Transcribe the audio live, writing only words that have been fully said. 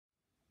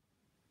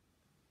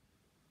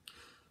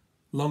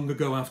Long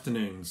ago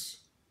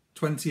afternoons,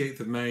 28th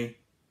of May,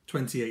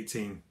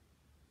 2018.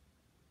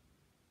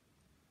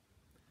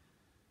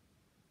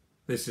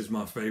 This is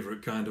my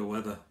favourite kind of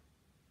weather.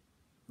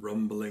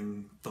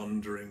 Rumbling,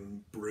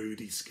 thundering,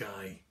 broody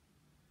sky.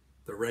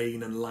 The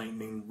rain and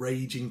lightning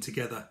raging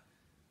together,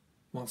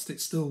 whilst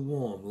it's still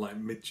warm like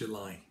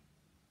mid-July.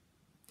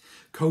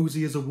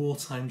 Cosy as a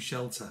wartime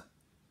shelter.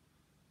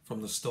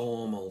 From the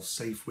storm all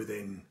safe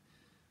within,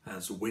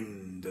 as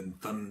wind and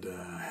thunder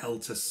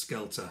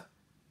helter-skelter.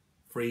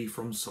 Free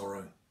from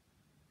sorrow,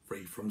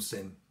 free from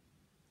sin.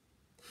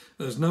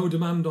 There's no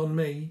demand on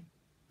me.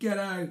 Get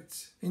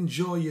out,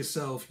 enjoy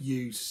yourself,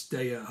 you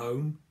stay at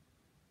home.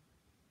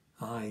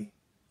 I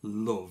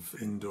love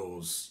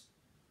indoors.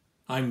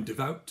 I'm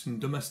devout in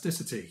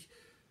domesticity,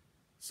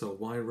 so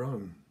why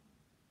roam?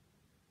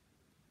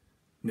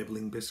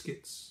 Nibbling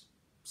biscuits,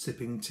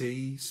 sipping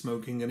tea,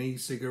 smoking an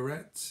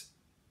e-cigarette,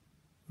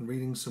 and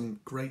reading some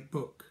great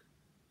book.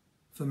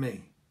 For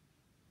me,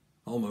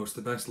 almost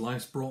the best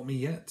life's brought me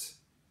yet.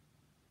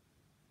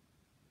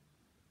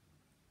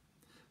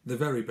 The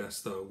very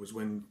best, though, was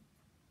when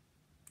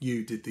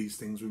you did these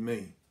things with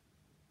me.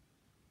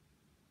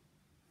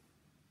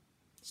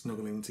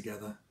 Snuggling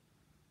together,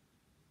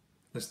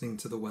 listening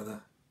to the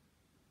weather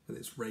with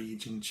its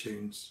raging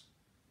tunes.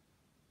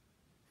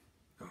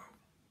 Oh,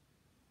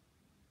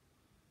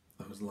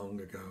 those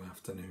long ago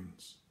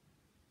afternoons.